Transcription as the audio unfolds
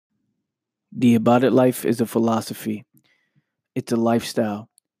The About It Life is a philosophy. It's a lifestyle.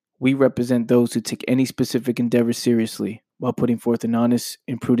 We represent those who take any specific endeavor seriously while putting forth an honest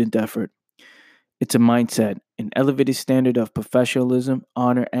and prudent effort. It's a mindset, an elevated standard of professionalism,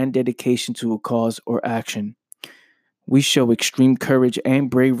 honor, and dedication to a cause or action. We show extreme courage and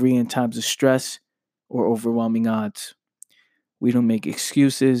bravery in times of stress or overwhelming odds. We don't make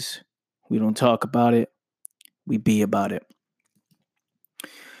excuses. We don't talk about it. We be about it.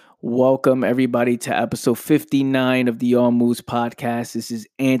 Welcome, everybody, to episode 59 of the All Moves podcast. This is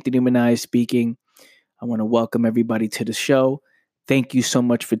Anthony Manai speaking. I want to welcome everybody to the show. Thank you so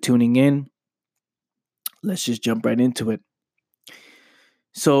much for tuning in. Let's just jump right into it.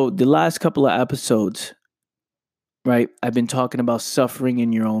 So, the last couple of episodes, right, I've been talking about suffering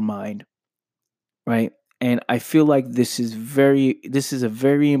in your own mind, right? And I feel like this is a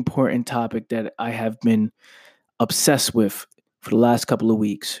very important topic that I have been obsessed with for the last couple of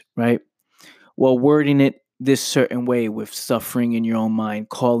weeks, right? Well, wording it this certain way with suffering in your own mind,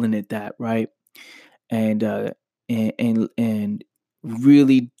 calling it that, right? And and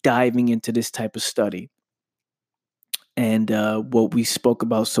really diving into this type of study. And what we spoke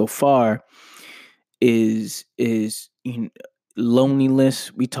about so far is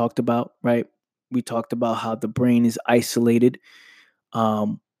loneliness. We talked about, right? We talked about how the brain is isolated.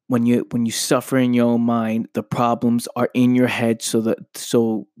 When you suffer in your own mind, the problems are in your head.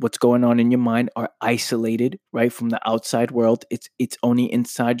 So what's going on in your mind are isolated, right, from the outside world. It's only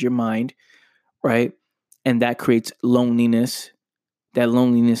inside your mind, right, and that creates loneliness. That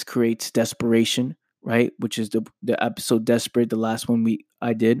loneliness creates desperation, right, which is the episode "Desperate," the last one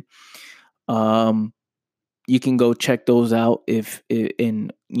I did. Um, you can go check those out if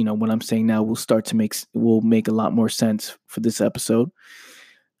in what I'm saying now will make a lot more sense for this episode.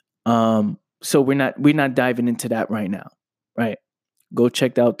 So we're not diving into that right now, right? Go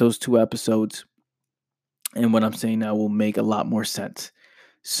check out those two episodes, and what I'm saying now will make a lot more sense.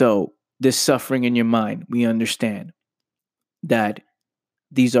 So this suffering in your mind, we understand that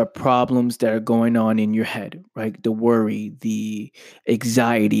these are problems that are going on in your head, right? The worry, the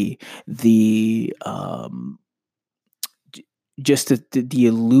anxiety, the just the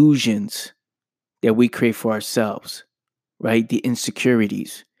illusions that we create for ourselves, right? The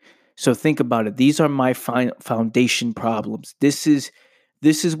insecurities. So think about it. These are my foundation problems. This is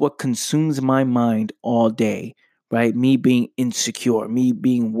what consumes my mind all day, right? Me being insecure, me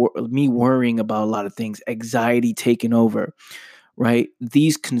worrying about a lot of things, anxiety taking over, right?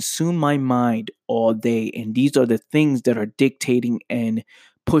 These consume my mind all day, and these are the things that are dictating and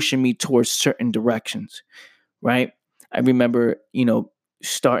pushing me towards certain directions, right? I remember,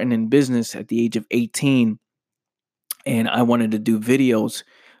 starting in business at the age of 18, and I wanted to do videos,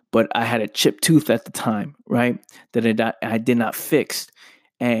 but I had a chipped tooth at the time, right? I did not fix.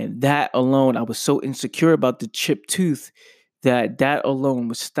 And that alone, I was so insecure about the chipped tooth that alone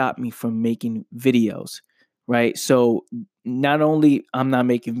would stop me from making videos, right? So not only I'm not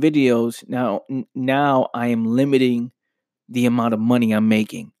making videos, now I am limiting the amount of money I'm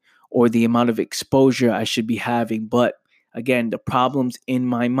making or the amount of exposure I should be having. But again, the problems in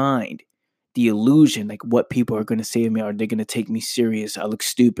my mind, the illusion, like what people are going to say to me, are they going to take me serious? I look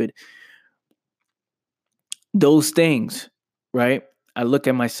stupid. Those things, right? I look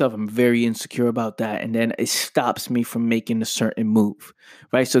at myself, I'm very insecure about that. And then it stops me from making a certain move,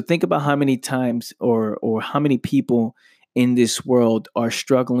 right? So think about how many times or how many people in this world are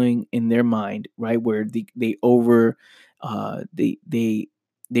struggling in their mind, right? Where they over,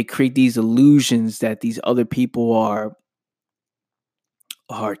 they create these illusions that these other people are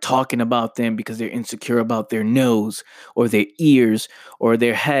talking about them because they're insecure about their nose or their ears or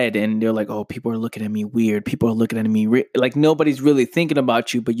their head, and they're like, oh, people are looking at me weird, people are looking at me like nobody's really thinking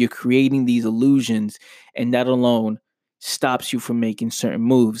about you, but you're creating these illusions, and that alone stops you from making certain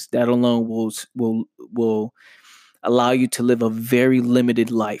moves. That alone will allow you to live a very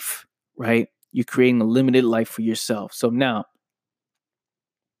limited life, right? You're creating a limited life for yourself. So now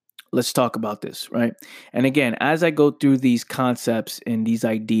let's talk about this, right? And again, as I go through these concepts and these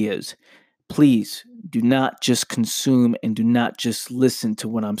ideas, please do not just consume and do not just listen to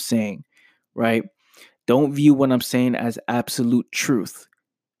what I'm saying, right? Don't view what I'm saying as absolute truth.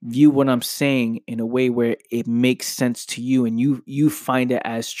 View what I'm saying in a way where it makes sense to you and you find it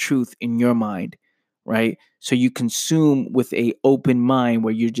as truth in your mind, right? So you consume with a open mind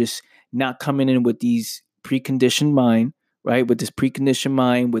where you're just not coming in with these preconditioned mind, right? With this preconditioned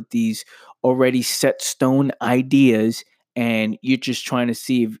mind, with these already set stone ideas, and you're just trying to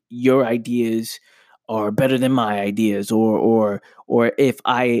see if your ideas are better than my ideas, or if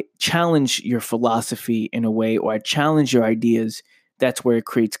I challenge your philosophy in a way, or I challenge your ideas, that's where it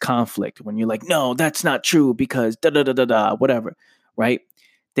creates conflict. When you're like, no, that's not true because da da da da da, whatever, right?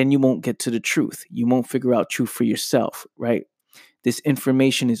 Then you won't get to the truth. You won't figure out truth for yourself, right? This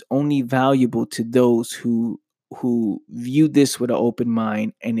information is only valuable to those who view this with an open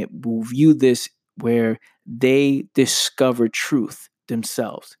mind, and it will view this where they discover truth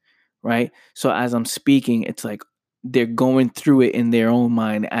themselves, right? So as I'm speaking, it's like they're going through it in their own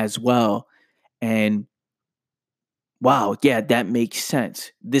mind as well. And wow, yeah, that makes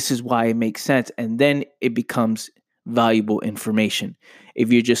sense. This is why it makes sense. And then it becomes valuable information.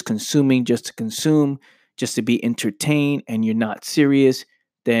 If you're just consuming just to consume, just to be entertained, and you're not serious,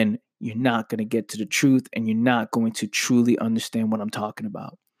 then you're not going to get to the truth and you're not going to truly understand what I'm talking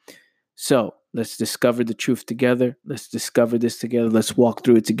about. So let's discover the truth together. Let's discover this together. Let's walk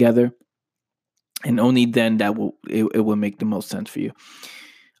through it together. And only then it will make the most sense for you.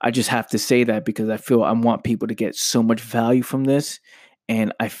 I just have to say that because I feel I want people to get so much value from this.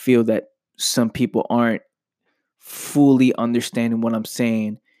 And I feel that some people aren't fully understanding what I'm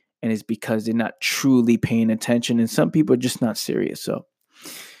saying. And it's because they're not truly paying attention. And some people are just not serious. So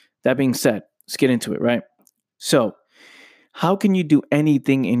that being said, let's get into it, right? So, how can you do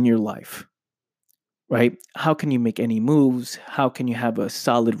anything in your life, right? How can you make any moves? How can you have a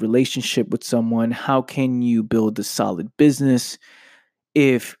solid relationship with someone? How can you build a solid business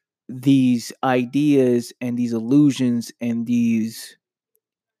if these ideas and these illusions and these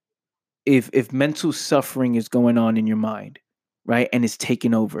if mental suffering is going on in your mind, right? And it's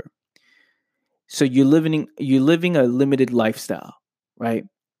taking over. So you're living a limited lifestyle, right?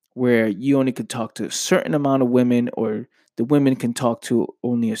 Where you only could talk to a certain amount of women, or the women can talk to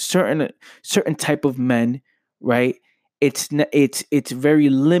only a certain type of men, right? It's very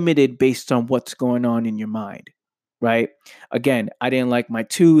limited based on what's going on in your mind, right? Again, I didn't like my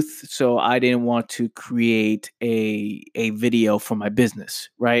tooth, so I didn't want to create a video for my business,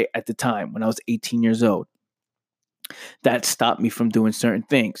 right? At the time when I was 18 years old, that stopped me from doing certain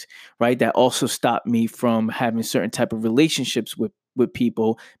things, right? That also stopped me from having certain type of relationships with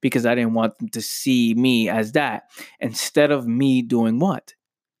people because I didn't want them to see me as that. Instead of me doing what?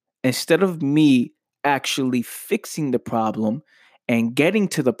 Instead of me actually fixing the problem and getting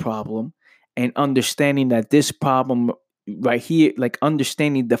to the problem and understanding that this problem right here, like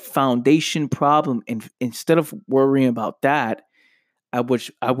understanding the foundation problem, and instead of worrying about that, I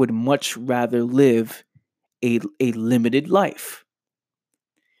would much rather live a limited life.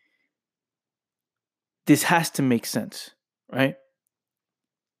 This has to make sense, right?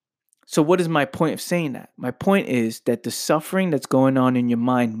 So, what is my point of saying that? My point is that the suffering that's going on in your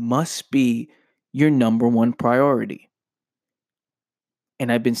mind must be your number one priority.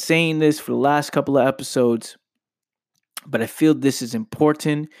 And I've been saying this for the last couple of episodes, but I feel this is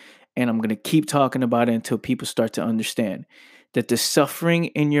important, and I'm going to keep talking about it until people start to understand that the suffering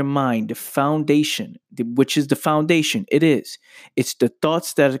in your mind, the foundation, which is the foundation, it's the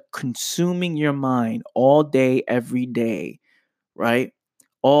thoughts that are consuming your mind all day, every day, right?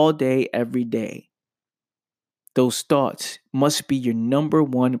 All day, every day. Those thoughts must be your number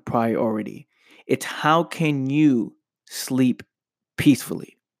one priority. It's how can you sleep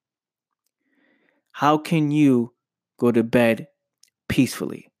peacefully? How can you go to bed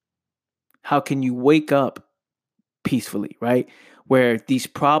peacefully? How can you wake up peacefully, right? Where these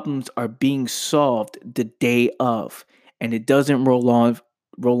problems are being solved the day of, and it doesn't roll on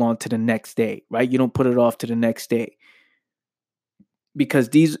to the next day, right? You don't put it off to the next day. Because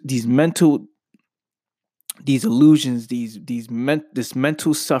these illusions, this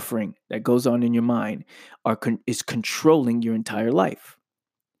mental suffering that goes on in your mind is controlling your entire life.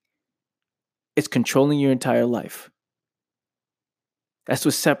 It's controlling your entire life. That's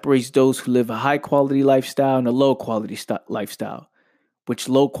what separates those who live a high quality lifestyle and a low quality lifestyle, which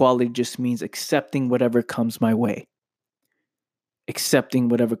low quality just means accepting whatever comes my way. Accepting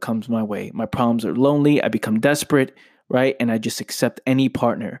whatever comes my way. My problems are lonely. I become desperate, right? And I just accept any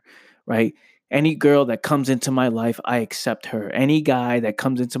partner, right? Any girl that comes into my life, I accept her. Any guy that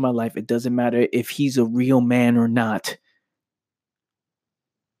comes into my life, it doesn't matter if he's a real man or not.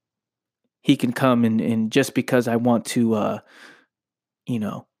 He can come and just because I want to, you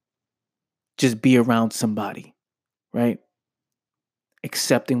know, just be around somebody, right?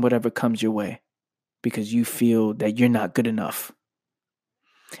 Accepting whatever comes your way because you feel that you're not good enough.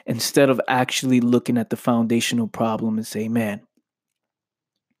 Instead of actually looking at the foundational problem and say, man,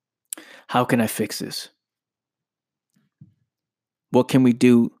 how can I fix this? What can we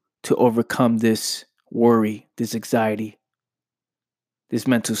do to overcome this worry, this anxiety, this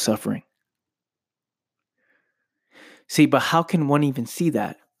mental suffering? See, but how can one even see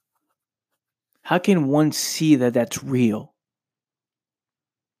that? How can one see that that's real?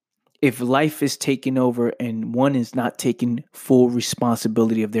 if life is taking over and one is not taking full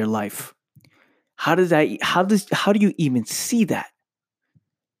responsibility of their life? How do you even see that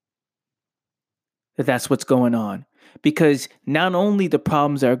that's what's going on? Because not only the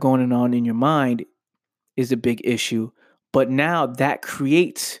problems that are going on in your mind is a big issue, but now that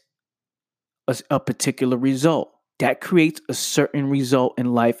creates a particular result. That creates a certain result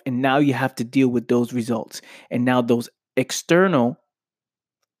in life, and now you have to deal with those results. And now those external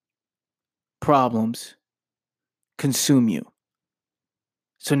problems consume you.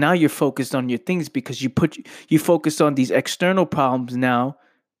 So now you're focused on your things because you focus on these external problems now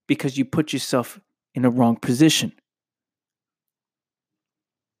because you put yourself in a wrong position.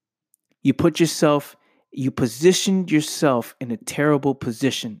 You positioned yourself in a terrible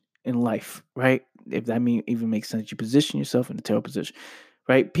position in life, right? If that even makes sense, you position yourself in a terrible position,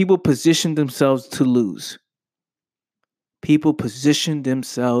 right? People position themselves to lose. People position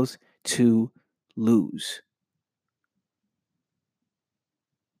themselves to lose.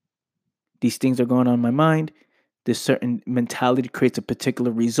 These things are going on in my mind. This certain mentality creates a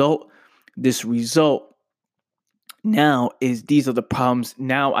particular result. This result now is these are the problems.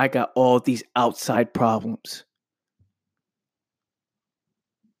 Now I got all these outside problems.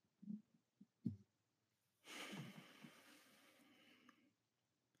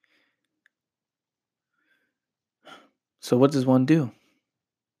 So what does one do?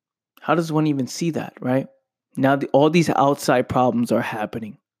 How does one even see that, right? Now all these outside problems are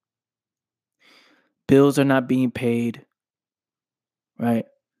happening. Bills are not being paid, right?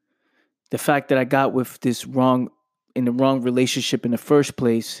 The fact that I got with in the wrong relationship in the first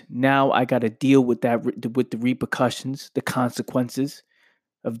place, now I got to deal with that, with the repercussions, the consequences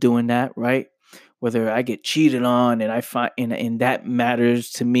of doing that, right? Whether I get cheated on and I find and that matters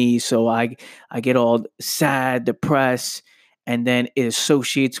to me, so I get all sad, depressed, and then it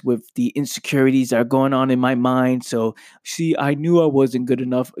associates with the insecurities that are going on in my mind. So see, I knew I wasn't good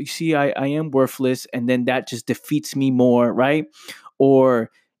enough. You see, I am worthless, and then that just defeats me more, right?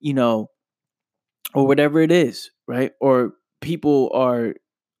 Or you know, or whatever it is, right? Or people are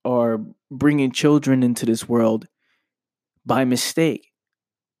bringing children into this world by mistake,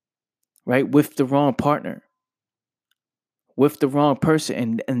 right? With the wrong partner, with the wrong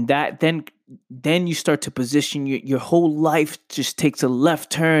person, and that then you start to position your whole life just takes a left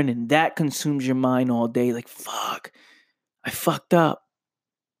turn, and that consumes your mind all day. Like, fuck, I fucked up.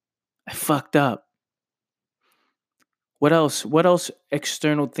 I fucked up. What else? What else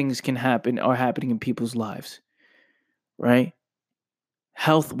external things can happen are happening in people's lives, right?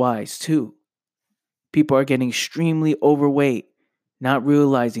 Health wise too. People are getting extremely overweight, not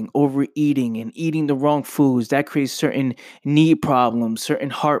realizing overeating and eating the wrong foods. That creates certain knee problems, certain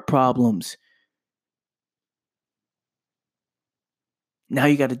heart problems. Now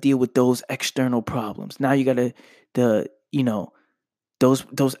you got to deal with those external problems. Now you got to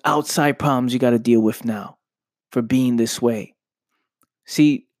those outside problems you got to deal with now for being this way.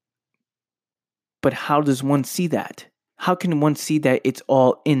 See, but how does one see that? How can one see that it's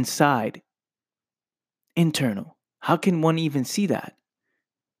all inside, internal? How can one even see that?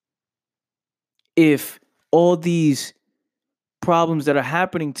 If all these problems that are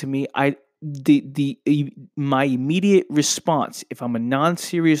happening to me, my immediate response, if I'm a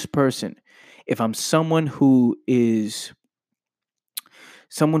non-serious person, if I'm someone who is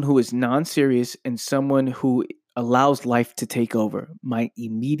non-serious and someone who allows life to take over, my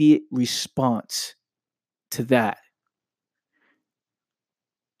immediate response to that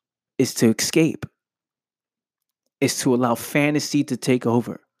is to escape, is to allow fantasy to take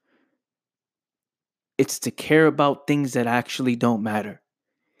over. It's to care about things that actually don't matter.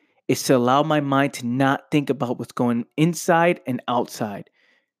 It's to allow my mind to not think about what's going inside and outside.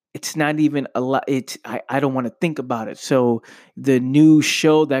 It's not even a lot. I don't want to think about it. So the new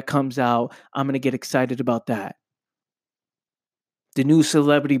show that comes out, I'm going to get excited about that. The new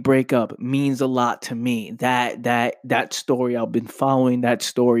celebrity breakup means a lot to me. That story, I've been following that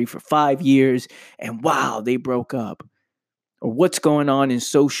story for 5 years, and wow, they broke up. Or what's going on in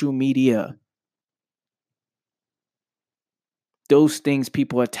social media. Those things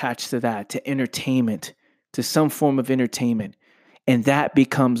people attach to that, to entertainment, to some form of entertainment. And that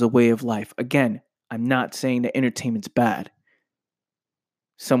becomes a way of life. Again, I'm not saying that entertainment's bad.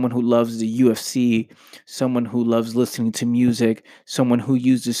 Someone who loves the UFC, someone who loves listening to music, someone who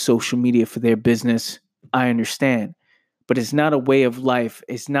uses social media for their business, I understand. But it's not a way of life.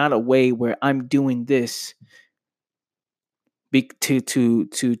 It's not a way where I'm doing this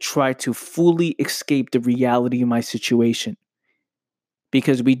to try to fully escape the reality of my situation.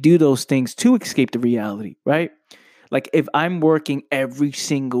 Because we do those things to escape the reality, right? Like if I'm working every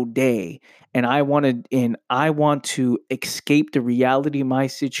single day and I want to escape the reality of my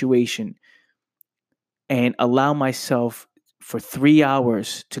situation and allow myself for 3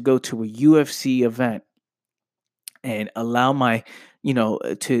 hours to go to a UFC event and to allow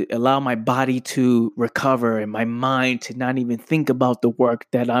my body to recover and my mind to not even think about the work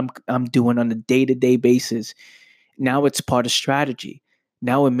that I'm doing on a day-to-day basis. Now it's part of strategy.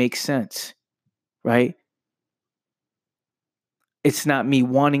 Now it makes sense, right? It's not me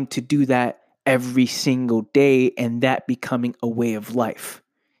wanting to do that every single day and that becoming a way of life.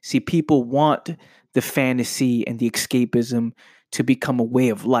 See, people want the fantasy and the escapism to become a way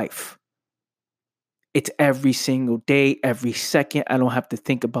of life. It's every single day, every second. I don't have to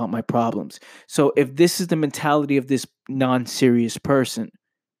think about my problems. So if this is the mentality of this non-serious person,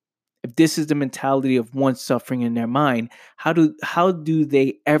 if this is the mentality of one suffering in their mind, how do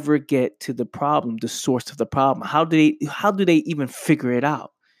they ever get to the problem, the source of the problem? How do they even figure it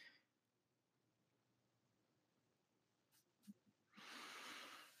out?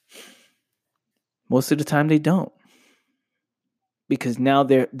 Most of the time they don't. Because now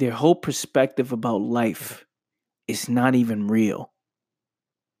their whole perspective about life is not even real.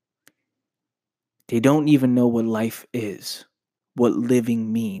 They don't even know what life is, what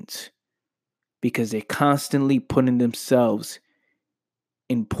living means, because they're constantly putting themselves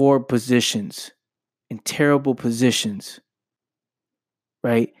in poor positions, in terrible positions,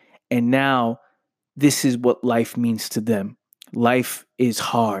 right? And now this is what life means to them. Life is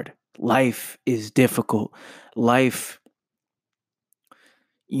hard. Life is difficult. Life,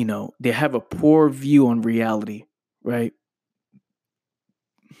 they have a poor view on reality, right?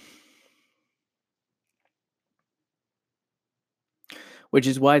 Which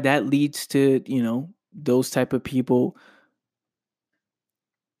is why that leads to, those type of people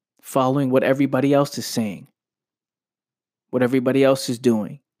following what everybody else is saying, what everybody else is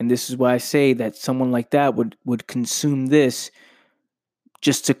doing. And this is why I say that someone like that would consume this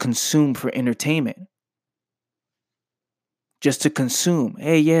just to consume for entertainment, just to consume.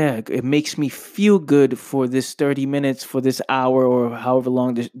 Hey, yeah, it makes me feel good for this 30 minutes, for this hour, or however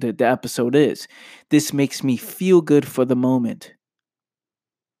long the episode is. This makes me feel good for the moment.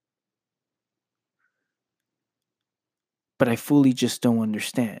 But I fully just don't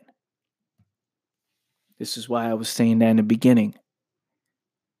understand. This is why I was saying that in the beginning.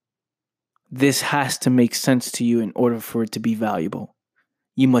 This has to make sense to you in order for it to be valuable.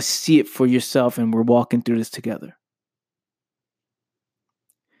 You must see it for yourself, and we're walking through this together.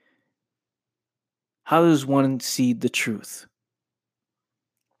 How does one see the truth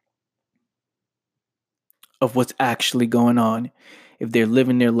of what's actually going on if they're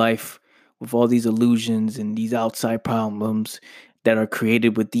living their life with all these illusions and these outside problems that are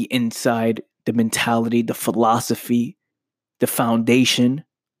created with the inside, the mentality, the philosophy, the foundation?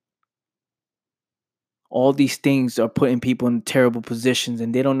 All these things are putting people in terrible positions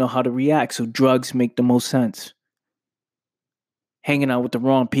and they don't know how to react. So drugs make the most sense. Hanging out with the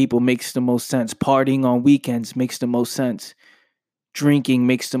wrong people makes the most sense. Partying on weekends makes the most sense. Drinking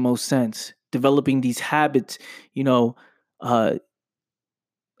makes the most sense. Developing these habits, uh,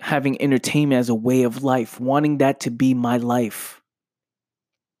 having entertainment as a way of life, wanting that to be my life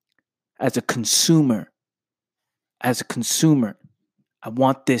as a consumer. As a consumer, I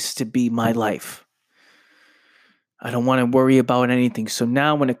want this to be my life. I don't want to worry about anything. So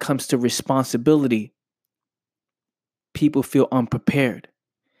now when it comes to responsibility, people feel unprepared.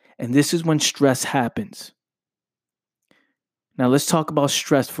 And this is when stress happens. Now let's talk about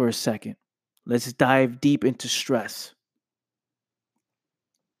stress for a second. Let's dive deep into stress.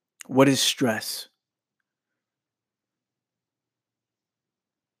 What is stress?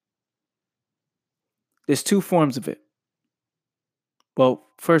 There's two forms of it. Well,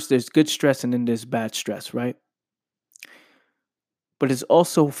 first there's good stress and then there's bad stress, right? But it's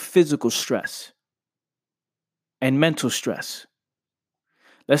also physical stress and mental stress.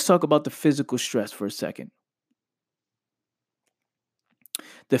 Let's talk about the physical stress for a second.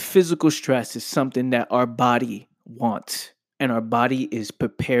 The physical stress is something that our body wants and our body is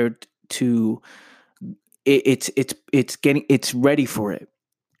prepared to it's ready for it,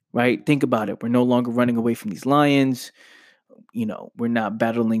 right? Think about it. We're no longer running away from these lions. We're not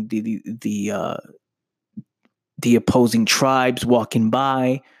battling the opposing tribes walking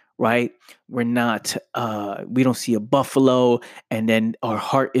by, right? We're not we don't see a buffalo and then our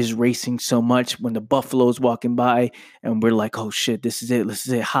heart is racing so much when the buffalo's walking by and we're like, oh shit, this is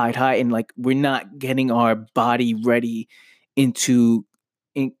it, hide, and like we're not getting our body ready into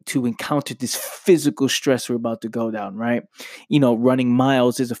to encounter this physical stress we're about to go down, right? Running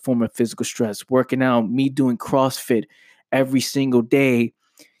miles is a form of physical stress. Working out, me doing CrossFit every single day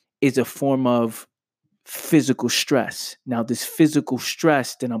is a form of physical stress. Now, this physical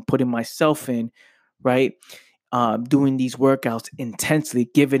stress that I'm putting myself in, right? Doing these workouts intensely,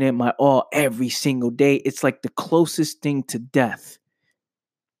 giving it my all every single day. It's like the closest thing to death.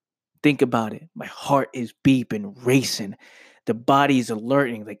 Think about it. My heart is beeping, racing. The body is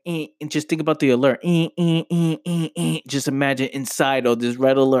alerting. And just think about the alert. Just imagine inside, this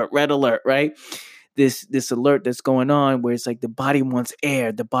red alert, right? This alert that's going on where it's like the body wants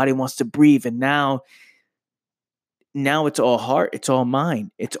air, the body wants to breathe. And now it's all heart, it's all mind.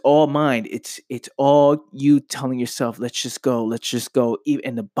 It's all mind. It's all you telling yourself, let's just go.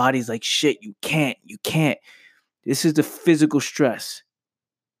 And the body's like, shit, you can't. This is the physical stress.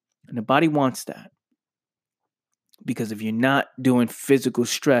 And the body wants that. Because if you're not doing physical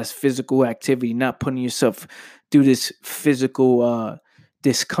stress, physical activity, not putting yourself through this physical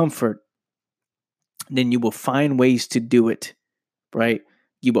discomfort, then you will find ways to do it, right?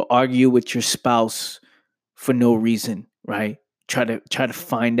 You will argue with your spouse for no reason, right? Try to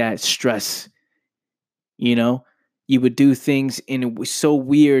find that stress. You would do things and it was so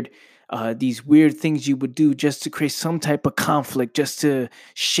weird. These weird things you would do just to create some type of conflict, just to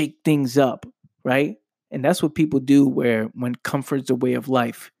shake things up, right? And that's what people do when comfort is a way of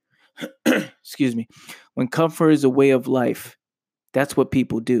life. Excuse me. When comfort is a way of life, that's what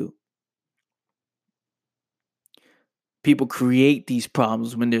people do. People create these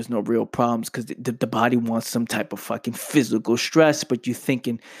problems when there's no real problems because the body wants some type of fucking physical stress, but you're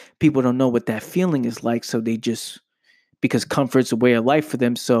thinking people don't know what that feeling is like, so they just, because comfort's a way of life for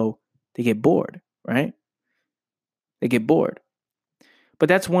them, so they get bored, right? They get bored. But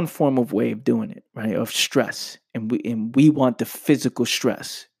that's one form of way of doing it, right? Of stress. And we want the physical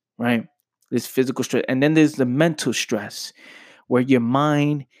stress, right? This physical stress. And then there's the mental stress where your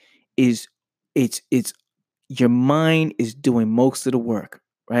mind is your mind is doing most of the work,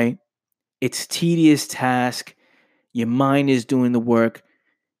 right? It's tedious task. Your mind is doing the work.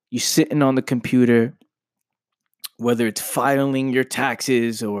 You're sitting on the computer, whether it's filing your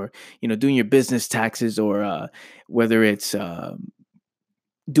taxes or, doing your business taxes, or whether it's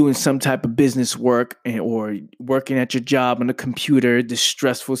doing some type of business work, or working at your job on a computer, this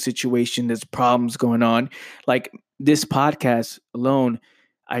stressful situation, there's problems going on. Like this podcast alone,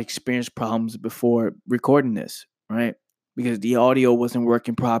 I experienced problems before recording this, right? Because the audio wasn't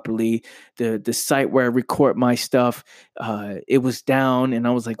working properly. The site where I record my stuff, it was down, and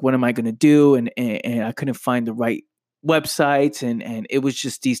I was like, what am I going to do? And I couldn't find the right websites, and it was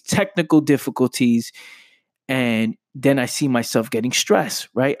just these technical difficulties. And then I see myself getting stressed,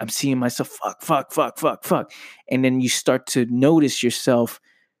 right? I'm seeing myself, fuck. And then you start to notice yourself,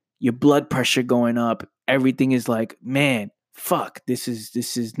 your blood pressure going up. Everything is like, man, fuck, this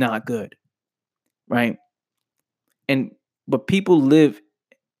is not good, right? But people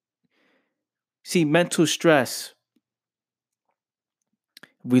see mental stress.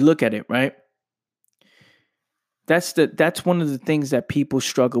 We look at it, right? That's one of the things that people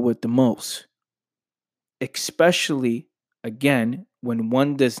struggle with the most. Especially, again, when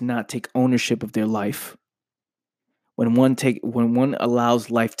one does not take ownership of their life, when one allows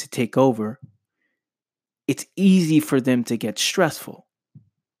life to take over, it's easy for them to get stressful.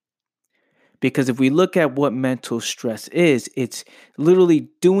 Because if we look at what mental stress is, it's literally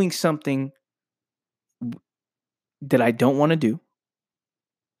doing something that I don't want to do,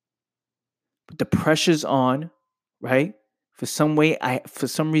 but the pressure's on, right? For some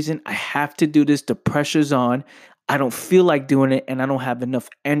reason, I have to do this. The pressure's on. I don't feel like doing it, and I don't have enough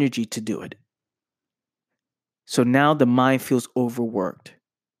energy to do it. So now the mind feels overworked.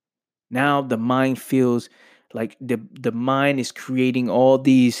 Now the mind feels like the mind is creating all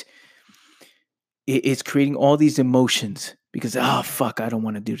these. It's creating all these emotions because, oh fuck, I don't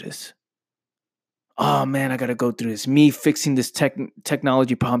want to do this. Oh man, I gotta go through this. Me fixing this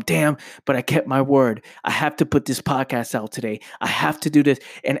technology problem. Damn, but I kept my word. I have to put this podcast out today. I have to do this,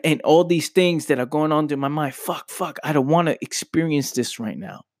 and all these things that are going on in my mind. Fuck. I don't want to experience this right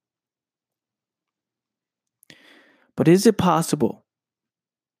now. But is it possible?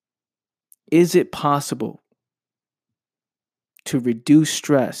 Is it possible to reduce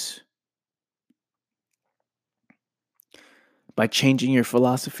stress by changing your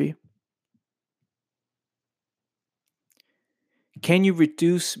philosophy? Can you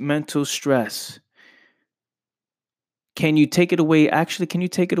reduce mental stress? Can you take it away? Actually, can you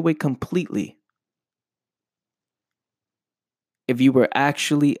take it away completely? If you were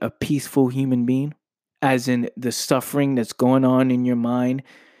actually a peaceful human being, as in the suffering that's going on in your mind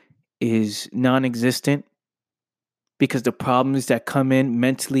is non-existent, because the problems that come in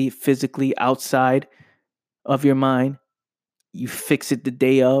mentally, physically, outside of your mind, you fix it the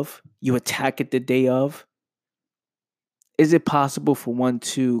day of, you attack it the day of. Is it possible for one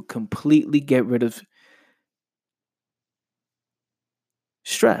to completely get rid of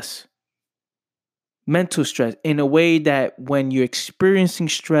stress, mental stress, in a way that when you're experiencing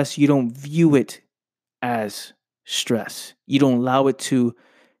stress, you don't view it as stress? You don't allow it to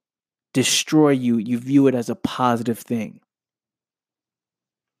destroy you. You view it as a positive thing.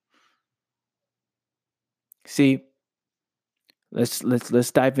 See,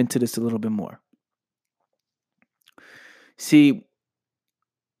 let's dive into this a little bit more. See,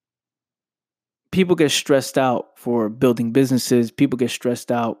 people get stressed out for building businesses. People get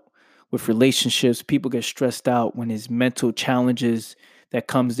stressed out with relationships. People get stressed out when there's mental challenges that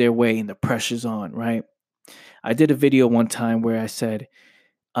comes their way and the pressure's on, right? I did a video one time where I said,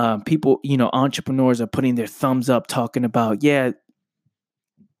 people, entrepreneurs are putting their thumbs up, talking about, yeah,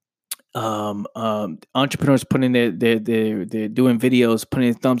 entrepreneurs putting they're doing videos,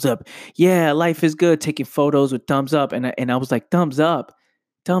 putting their thumbs up. Yeah, life is good, taking photos with thumbs up. And I was like, thumbs up,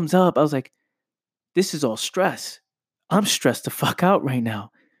 thumbs up. I was like, this is all stress. I'm stressed the fuck out right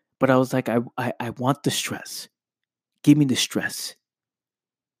now. But I was like, I want the stress. Give me the stress.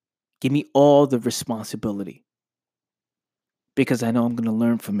 Give me all the responsibility. Because I know I'm going to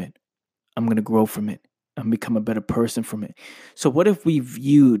learn from it. I'm going to grow from it. I'm going to become a better person from it. So what if we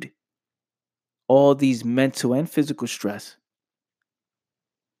viewed all these mental and physical stress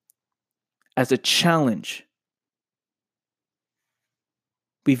as a challenge?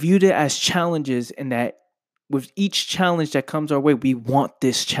 We viewed it as challenges, and that with each challenge that comes our way, we want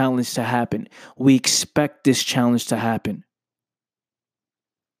this challenge to happen. We expect this challenge to happen.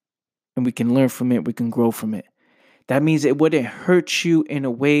 And we can learn from it. We can grow from it. That means it wouldn't hurt you in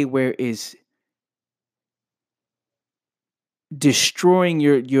a way where it's destroying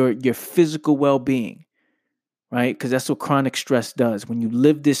your physical well-being, right? Because that's what chronic stress does. When you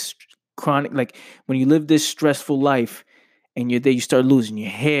live this when you live this stressful life, and you're there, you start losing your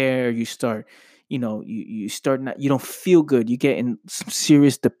hair, you start, you start not, you don't feel good, you get in some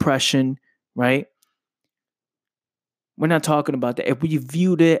serious depression, right? We're not talking about that. If we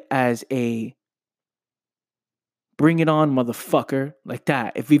viewed it as a bring it on, motherfucker, like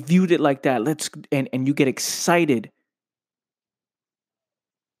that, if we viewed it like that, and you get excited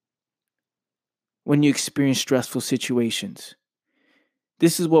when you experience stressful situations.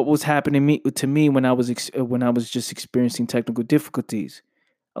 This is what was happening to me when I was just experiencing technical difficulties.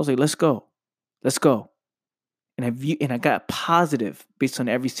 I was like, let's go. And I got positive based on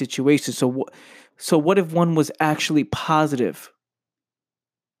every situation. So what if one was actually positive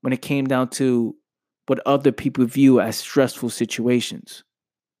when it came down to what other people view as stressful situations?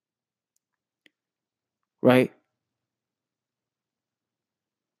 Right?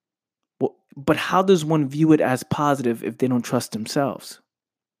 Well, but how does one view it as positive if they don't trust themselves?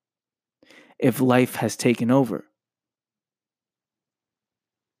 If life has taken over?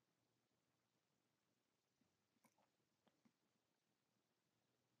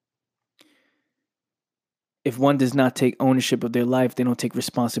 If one does not take ownership of their life, they don't take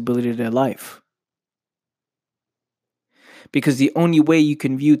responsibility of their life. Because the only way you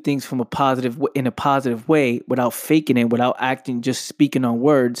can view things in a positive way, without faking it, without acting, just speaking on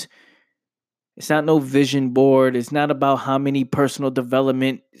words, it's not no vision board. It's not about how many personal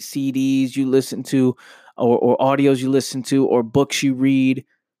development CDs you listen to, or audios you listen to, or books you read.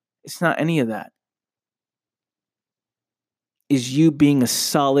 It's not any of that. It's you being a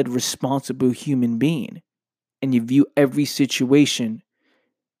solid, responsible human being. And you view every situation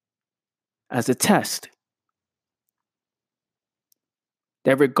as a test.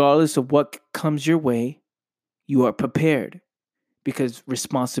 That regardless of what comes your way, you are prepared. Because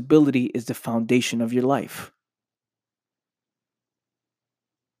responsibility is the foundation of your life.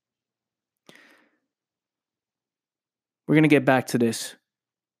 We're going to get back to this.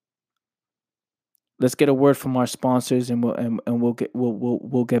 Let's get a word from our sponsors, and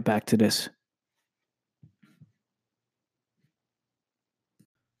we'll get back to this.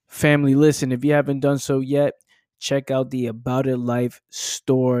 Family, listen, if you haven't done so yet, check out the About It Life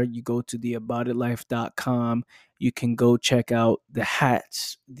store. You go to theaboutitlife.com. You can go check out the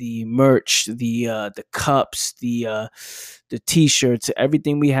hats, the merch, the cups, the t-shirts,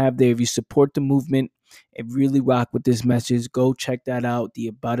 everything we have there. If you support the movement and really rock with this message, go check that out,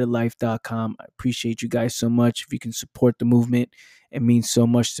 theaboutitlife.com. I appreciate you guys so much. If you can support the movement, it means so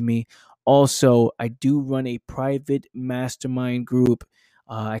much to me. Also, I do run a private mastermind group.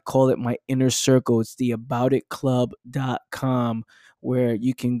 I call it my inner circle. It's the aboutitclub.com, where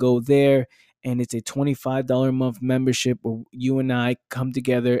you can go there, and it's a $25 a month membership where you and I come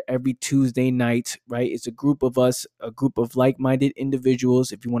together every Tuesday night, right? It's a group of us, a group of like-minded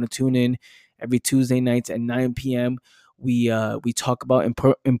individuals. If you want to tune in every Tuesday nights at 9 p.m., we talk about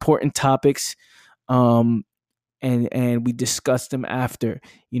important topics, and we discuss them after.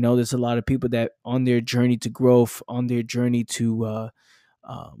 There's a lot of people that on their journey to growth, on their journey to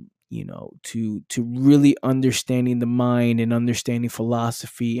to really understanding the mind and understanding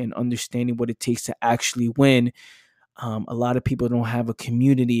philosophy and understanding what it takes to actually win. A lot of people don't have a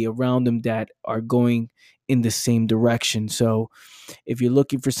community around them that are going in the same direction. So if you're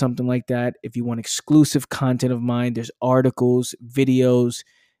looking for something like that, if you want exclusive content of mine, there's articles, videos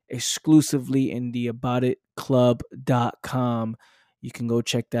exclusively in the aboutitclub.com. You can go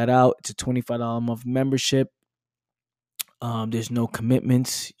check that out. It's a $25 a month membership. There's no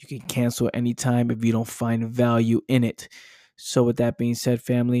commitments. You can cancel anytime if you don't find value in it. So with that being said,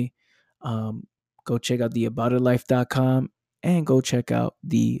 family, go check out the aboutitlife.com and go check out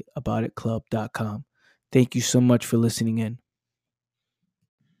the aboutitclub.com. Thank you so much for listening in.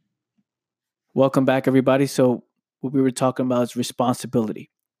 Welcome back, everybody. So what we were talking about is responsibility,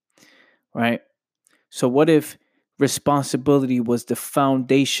 right? So what if responsibility was the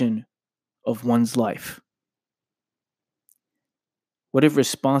foundation of one's life? What if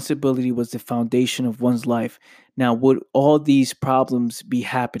responsibility was the foundation of one's life? Now, would all these problems be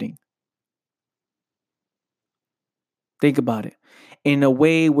happening? Think about it. In a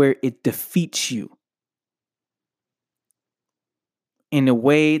way where it defeats you. In a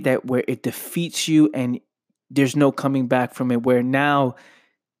way that where it defeats you and there's no coming back from it, where now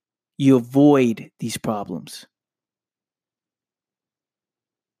you avoid these problems.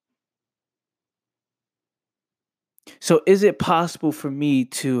 So is it possible for me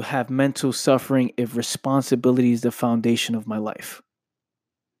to have mental suffering if responsibility is the foundation of my life?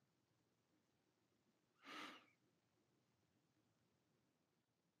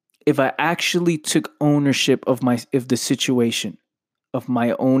 If I actually took ownership of the situation, of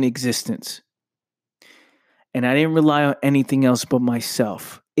my own existence, and I didn't rely on anything else but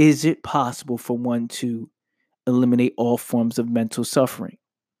myself, is it possible for one to eliminate all forms of mental suffering?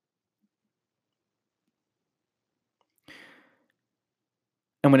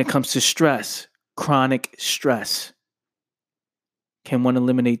 And when it comes to stress, chronic stress, can one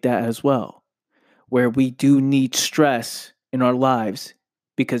eliminate that as well? Where we do need stress in our lives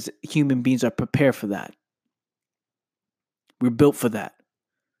because human beings are prepared for that. We're built for that.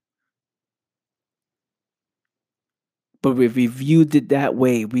 But if we viewed it that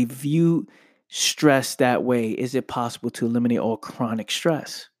way, we view stress that way, is it possible to eliminate all chronic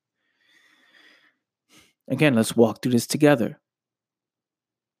stress? Again, let's walk through this together.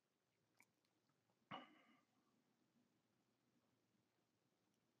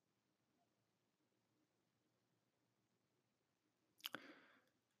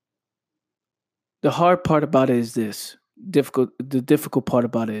 The hard part about it is this. The difficult part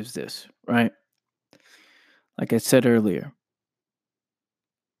about it is this, right? Like I said earlier,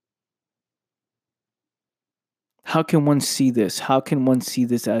 how can one see this? How can one see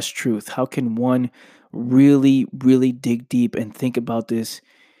this as truth? How can one really, really dig deep and think about this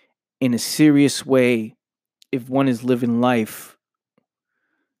in a serious way if one is living life?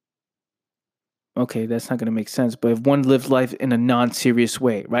 Okay, that's not going to make sense. But if one lives life in a non-serious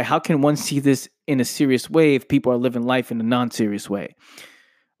way, right? How can one see this in a serious way if people are living life in a non-serious way,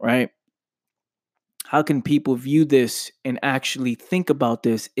 right? How can people view this and actually think about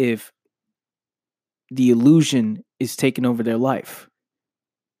this if the illusion is taking over their life?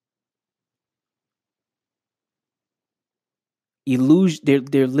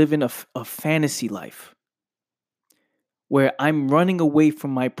 They're living a fantasy life where I'm running away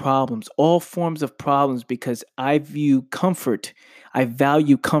from my problems, all forms of problems, because I value comfort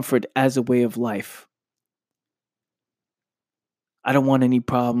as a way of life. I don't want any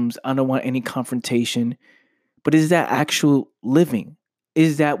problems. I don't want any confrontation. But is that actual living?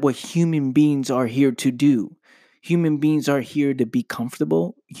 Is that what human beings are here to do? Human beings are here to be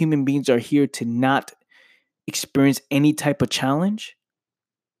comfortable. Human beings are here to not experience any type of challenge.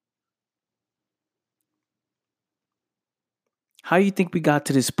 How do you think we got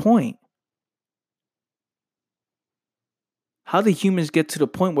to this point? How do humans get to the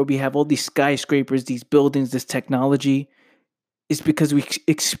point where we have all these skyscrapers, these buildings, this technology? It's because we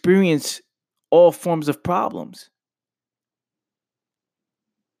experience all forms of problems.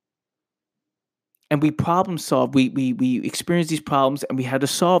 And we problem solve. We experience these problems and we had to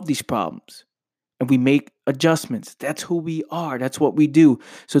solve these problems. and we make adjustments. That's who we are. That's what we do.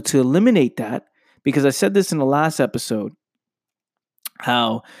 So to eliminate that, because I said this in the last episode,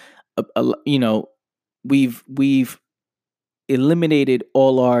 how you know, we've eliminated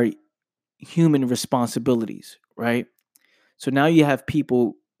all our human responsibilities, right? So now you have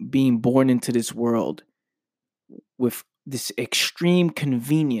people being born into this world with this extreme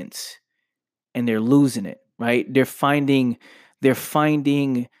convenience, and they're losing it, right? They're finding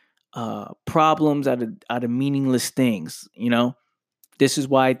problems out of meaningless things. This is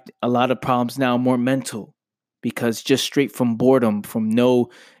why a lot of problems now are more mental, because just straight from boredom, from no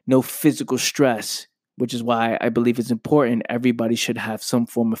physical stress, which is why I believe it's important everybody should have some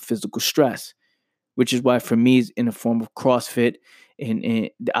form of physical stress, which is why for me it's in a form of CrossFit, and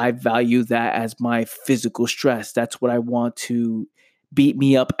I value that as my physical stress. That's what I want to beat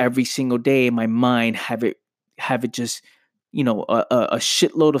me up every single day in my mind, have it just, a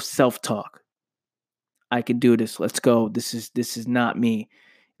shitload of self-talk. I can do this. Let's go. This is not me.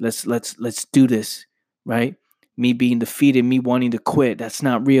 Let's do this, right? Me being defeated, me wanting to quit. That's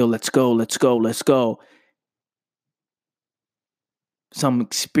not real. Let's go. Let's go. Let's go. Some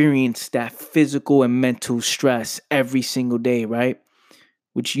experience that physical and mental stress every single day, right?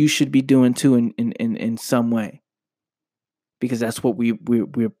 Which you should be doing too in some way, because that's what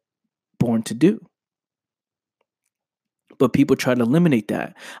we're born to do. But people try to eliminate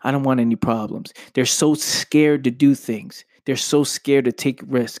that. I don't want any problems. They're so scared to do things. They're so scared to take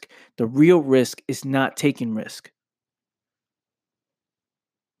risk. The real risk is not taking risk.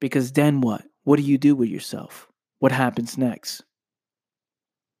 Because then what? What do you do with yourself? What happens next?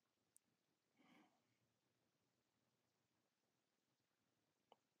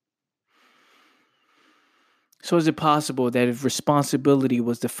 So is it possible that if responsibility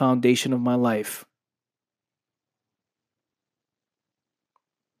was the foundation of my life,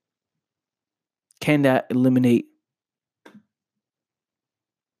 can that eliminate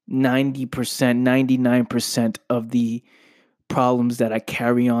 90%, 99% of the problems that I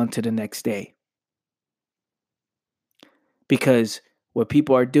carry on to the next day? Because what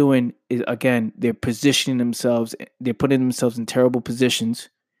people are doing is, again, they're positioning themselves, they're putting themselves in terrible positions,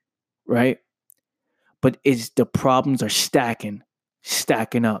 right? But it's the problems are stacking up,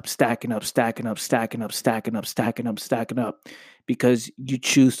 stacking up, stacking up, stacking up, stacking up, stacking up, stacking up, because you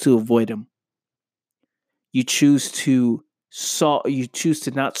choose to avoid them. You choose to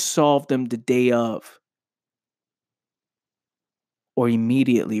not solve them the day of or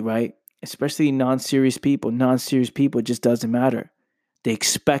immediately, right? Especially non-serious people. Non-serious people, it just doesn't matter. They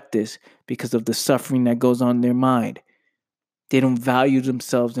expect this because of the suffering that goes on in their mind. They don't value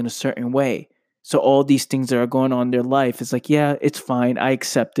themselves in a certain way. So all these things that are going on in their life, it's like, yeah, it's fine. I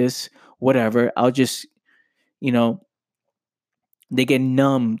accept this, whatever. I'll just, you know, they get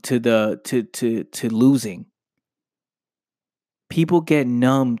numb to to losing. People get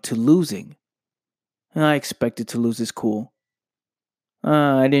numb to losing. I expected to lose. Is cool.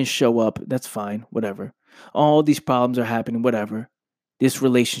 I didn't show up. That's fine. Whatever. All these problems are happening. Whatever. This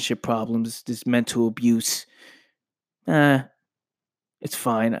relationship problems, this mental abuse. It's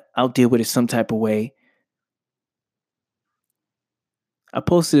fine. I'll deal with it some type of way. I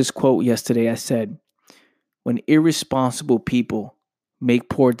posted this quote yesterday. I said, when irresponsible people make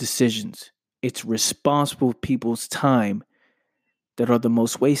poor decisions, it's responsible people's time that are the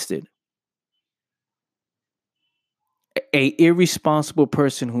most wasted. A irresponsible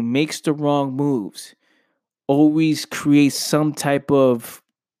person who makes the wrong moves always creates some type of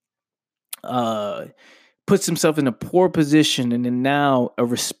uh puts himself in a poor position, and then now a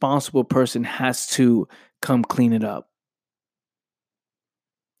responsible person has to come clean it up.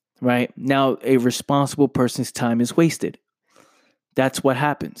 Right? Now a responsible person's time is wasted. That's what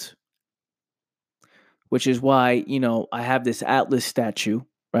happens. Which is why, I have this Atlas statue,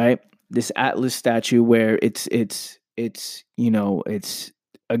 right? This Atlas statue where it's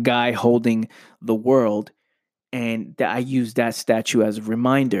a guy holding the world, and that I use that statue as a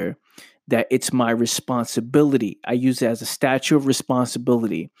reminder that it's my responsibility. I use it as a statue of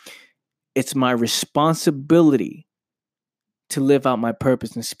responsibility. It's my responsibility to live out my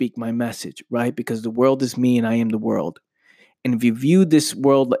purpose and speak my message, right? Because the world is me and I am the world. And if you viewed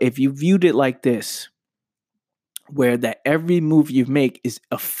it like this, where that every move you make is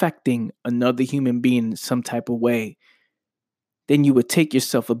affecting another human being in some type of way, then you would take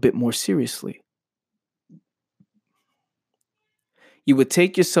yourself a bit more seriously. You would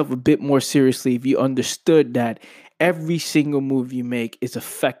take yourself a bit more seriously if you understood that every single move you make is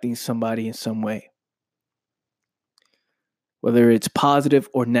affecting somebody in some way, whether it's positive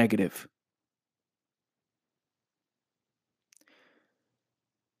or negative.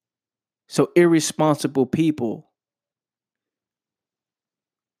 So irresponsible people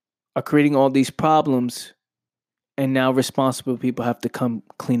are creating all these problems, and now responsible people have to come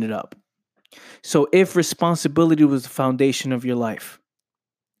clean it up. So if responsibility was the foundation of your life,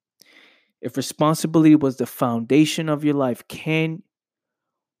 if responsibility was the foundation of your life, can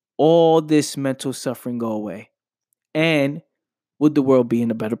all this mental suffering go away? And would the world be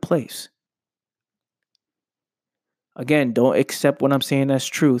in a better place? Again, don't accept what I'm saying as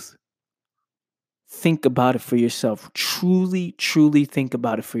truth. Think about it for yourself. Truly, truly think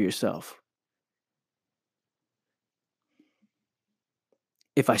about it for yourself.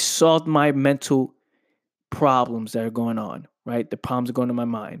 If I solved my mental problems that are going on, right? The problems are going on in my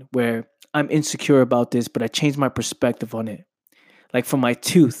mind where I'm insecure about this, but I changed my perspective on it. Like for my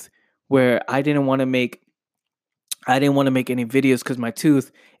tooth, where I didn't want to make any videos because my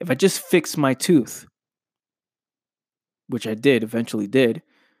tooth, if I just fixed my tooth, which I did, eventually did,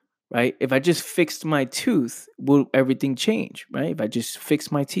 right? If I just fixed my tooth, will everything change, right? If I just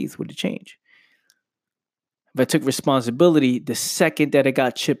fixed my teeth, would it change? If I took responsibility, the second that it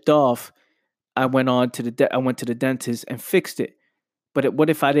got chipped off, I went to the dentist and fixed it. But what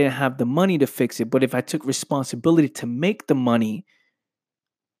if I didn't have the money to fix it? But if I took responsibility to make the money,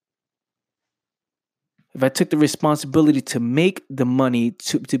 if I took the responsibility to make the money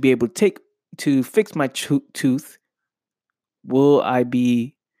to be able to fix my tooth, will I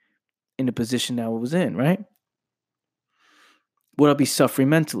be in the position that I was in, right? Would I be suffering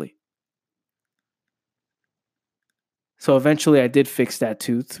mentally? So eventually I did fix that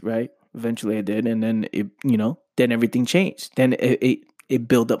tooth, right? Eventually I did. And then then everything changed. Then it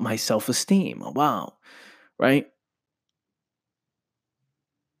built up my self-esteem. Wow. Right?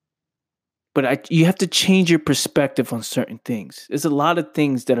 But you have to change your perspective on certain things. There's a lot of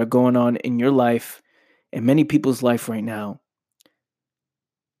things that are going on in your life and many people's life right now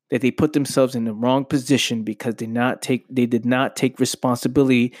that they put themselves in the wrong position because they did not take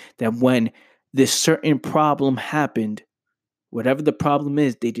responsibility that when this certain problem happened, whatever the problem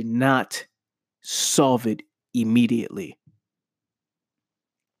is, they did not solve it immediately.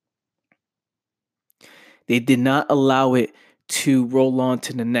 They did not allow it to roll on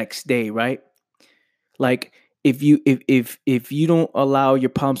to the next day, right? Like if you don't allow your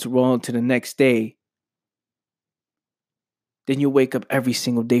problems to roll on to the next day, then you'll wake up every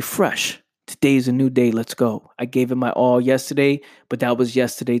single day fresh. Today is a new day. Let's go. I gave it my all yesterday, but that was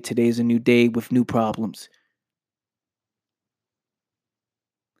yesterday. Today is a new day with new problems.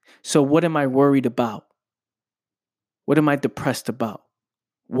 So what am I worried about? What am I depressed about?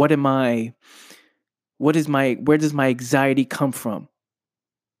 Where does my anxiety come from?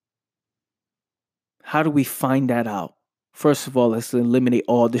 How do we find that out? First of all, let's eliminate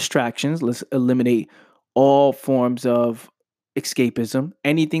all distractions. Let's eliminate all forms of escapism.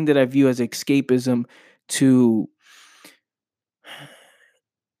 Anything that I view as escapism to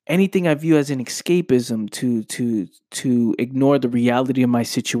anything I view as an escapism to ignore the reality of my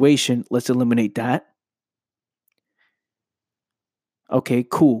situation, let's eliminate that. Okay,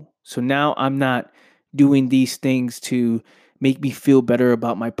 cool. So now I'm not doing these things to make me feel better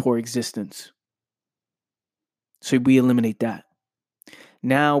about my poor existence. So we eliminate that.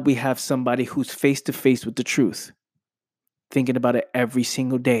 Now we have somebody who's face to face with the truth, thinking about it every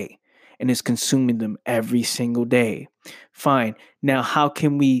single day and is consuming them every single day. Fine. Now, how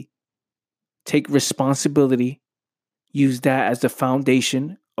can we take responsibility, use that as the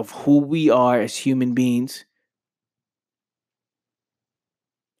foundation of who we are as human beings?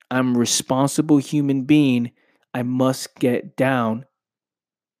 I'm a responsible human being. I must get down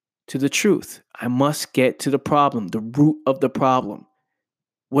to the truth. I must get to the problem, the root of the problem.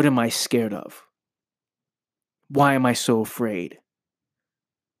 What am I scared of? Why am I so afraid?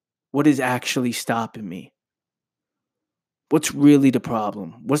 What is actually stopping me? What's really the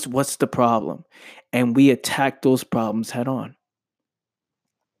problem? What's the problem? And we attack those problems head on.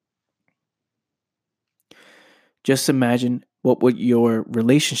 Just imagine what would your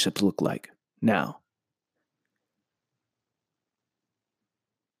relationships look like now.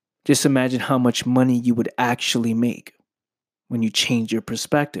 Just imagine how much money you would actually make when you change your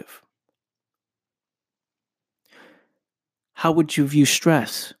perspective. How would you view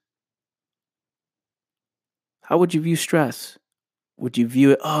stress? How would you view stress? Would you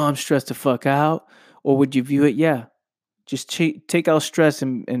view it, oh, I'm stressed the fuck out? Or would you view it, yeah, just take out stress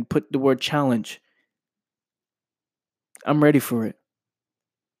and put the word challenge. I'm ready for it.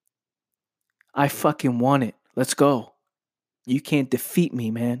 I fucking want it. Let's go. You can't defeat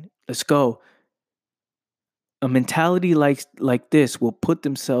me, man. Let's go. A mentality like this will put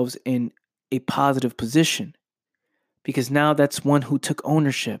themselves in a positive position because now that's one who took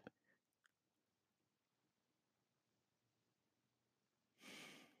ownership.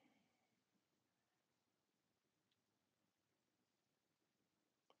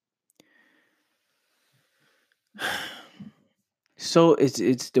 So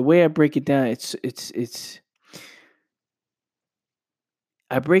it's the way I break it down.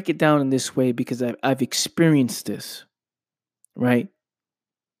 I break it down in this way because I've experienced this, right?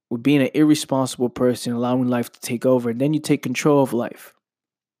 With being an irresponsible person, allowing life to take over, and then you take control of life.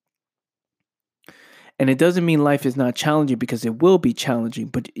 And it doesn't mean life is not challenging, because it will be challenging,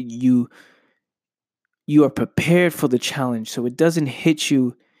 but you are prepared for the challenge, so it doesn't hit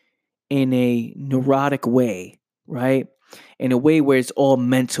you in a neurotic way, right? In a way where it's all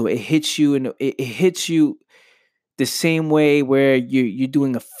mental. It hits you, and it hits you the same way where you're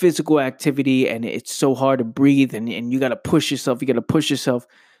doing a physical activity and it's so hard to breathe, and you got to push yourself. You got to push yourself.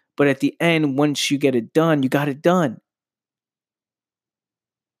 But at the end, once you get it done, you got it done.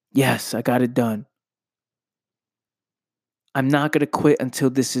 Yes, I got it done. I'm not going to quit until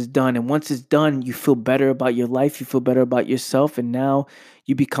this is done. And once it's done, you feel better about your life. You feel better about yourself. And now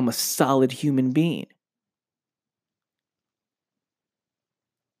you become a solid human being.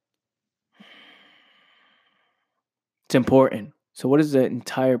 It's important. So what is the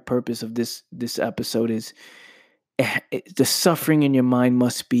entire purpose of this episode is the suffering in your mind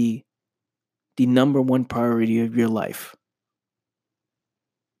must be the number one priority of your life.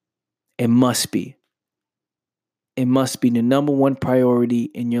 It must be. It must be the number one priority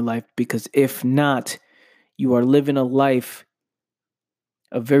in your life, because if not, you are living a life,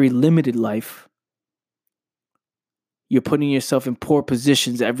 a very limited life. You're putting yourself in poor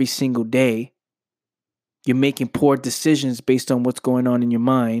positions every single day. You're making poor decisions based on what's going on in your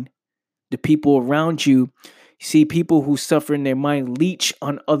mind. The people around you, see, people who suffer in their mind leech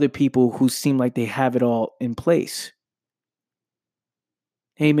on other people who seem like they have it all in place.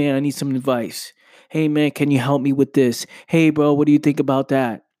 Hey man, I need some advice. Hey man, can you help me with this? Hey bro, what do you think about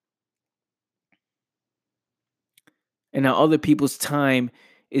that? And now other people's time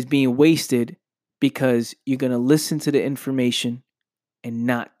is being wasted because you're going to listen to the information and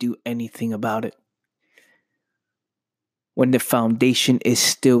not do anything about it. When the foundation is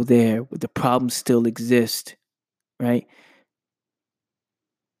still there, when the problems still exist, right?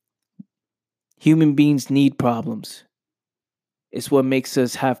 Human beings need problems. It's what makes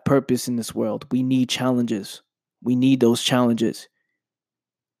us have purpose in this world. We need challenges. We need those challenges.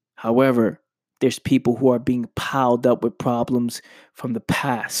 However, there's people who are being piled up with problems from the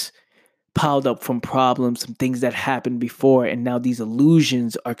past, piled up from problems, some things that happened before, and now these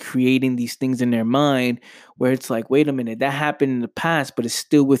illusions are creating these things in their mind where it's like, wait a minute, that happened in the past, but it's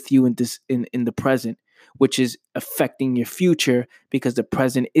still with you in the present, which is affecting your future, because the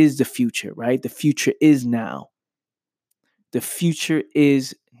present is the future, right? The future is now. The future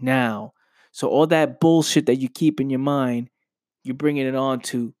is now. So all that bullshit that you keep in your mind, you're bringing it on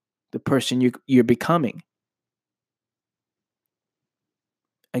to the person you're becoming.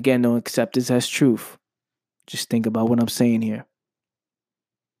 Again, don't accept this as truth. Just think about what I'm saying here.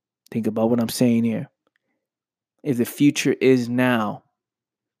 Think about what I'm saying here. If the future is now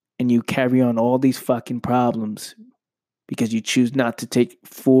and you carry on all these fucking problems because you choose not to take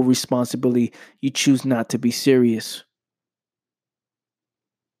full responsibility, you choose not to be serious.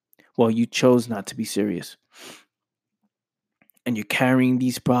 Well, you chose not to be serious. And you're carrying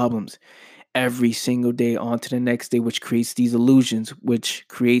these problems every single day on to the next day, which creates these illusions, which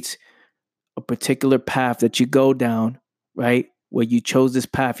creates a particular path that you go down, right? Where you chose this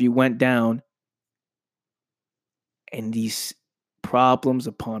path, you went down, and these problems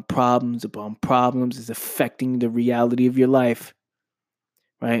upon problems upon problems is affecting the reality of your life,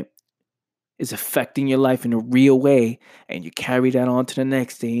 right? Is affecting your life in a real way, and you carry that on to the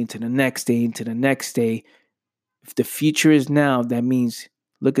next day, into the next day, into the next day. If the future is now, that means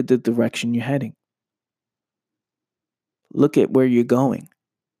look at the direction you're heading. Look at where you're going.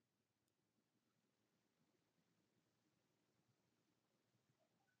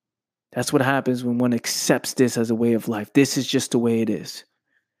 That's what happens when one accepts this as a way of life. This is just the way it is.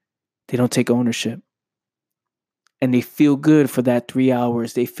 They don't take ownership. And they feel good for that 3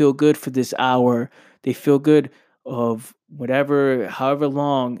 hours. They feel good for this hour. They feel good of whatever, however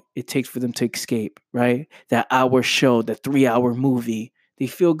long it takes for them to escape, right? That hour show, that 3 hour movie. They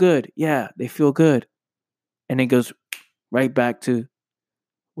feel good. Yeah, they feel good. And it goes right back to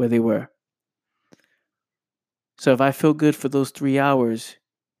where they were. So if I feel good for those 3 hours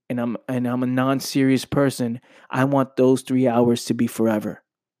and I'm a non-serious person, I want those 3 hours to be forever.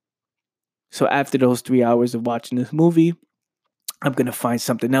 So after those 3 hours of watching this movie, I'm going to find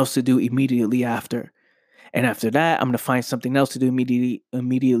something else to do immediately after. And after that, I'm going to find something else to do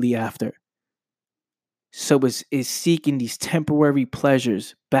immediately after. So it's seeking these temporary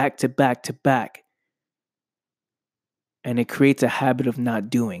pleasures back to back to back. And it creates a habit of not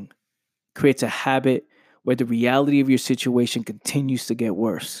doing. Creates a habit where the reality of your situation continues to get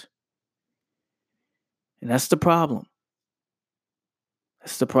worse. And that's the problem.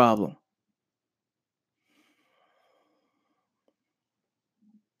 That's the problem.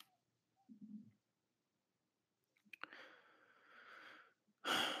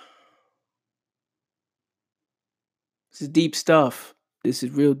 This is deep stuff. This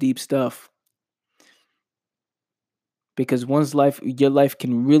is real deep stuff. Because your life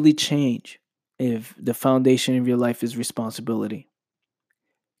can really change if the foundation of your life is responsibility.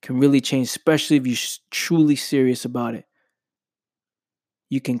 Can really change, especially if you're truly serious about it.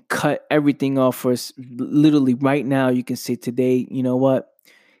 You can cut everything off for us. Literally right now, you can say today, you know what,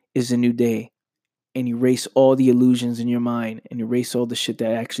 is a new day. And erase all the illusions in your mind and erase all the shit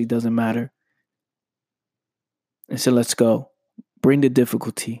that actually doesn't matter. And so let's go. Bring the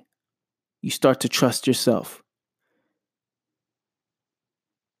difficulty. You start to trust yourself.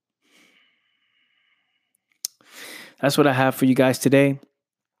 That's what I have for you guys today.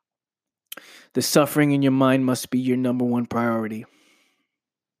 The suffering in your mind must be your number one priority.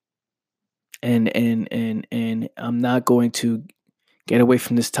 And I'm not going to get away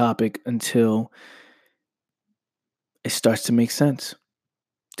from this topic until it starts to make sense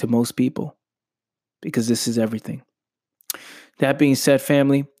to most people, because this is everything. That being said,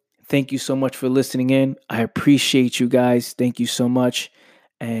 family, thank you so much for listening in. I appreciate you guys. Thank you so much.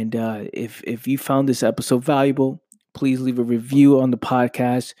 And if you found this episode valuable, please leave a review on the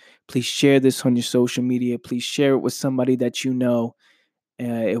podcast. Please share this on your social media. Please share it with somebody that you know.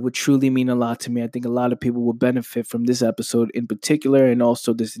 It would truly mean a lot to me. I think a lot of people will benefit from this episode in particular, and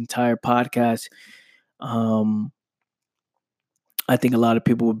also this entire podcast. I think a lot of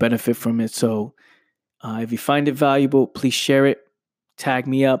people will benefit from it. So if you find it valuable, please share it. Tag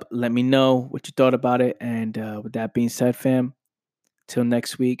me up. Let me know what you thought about it. And with that being said, fam, till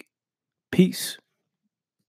next week, peace.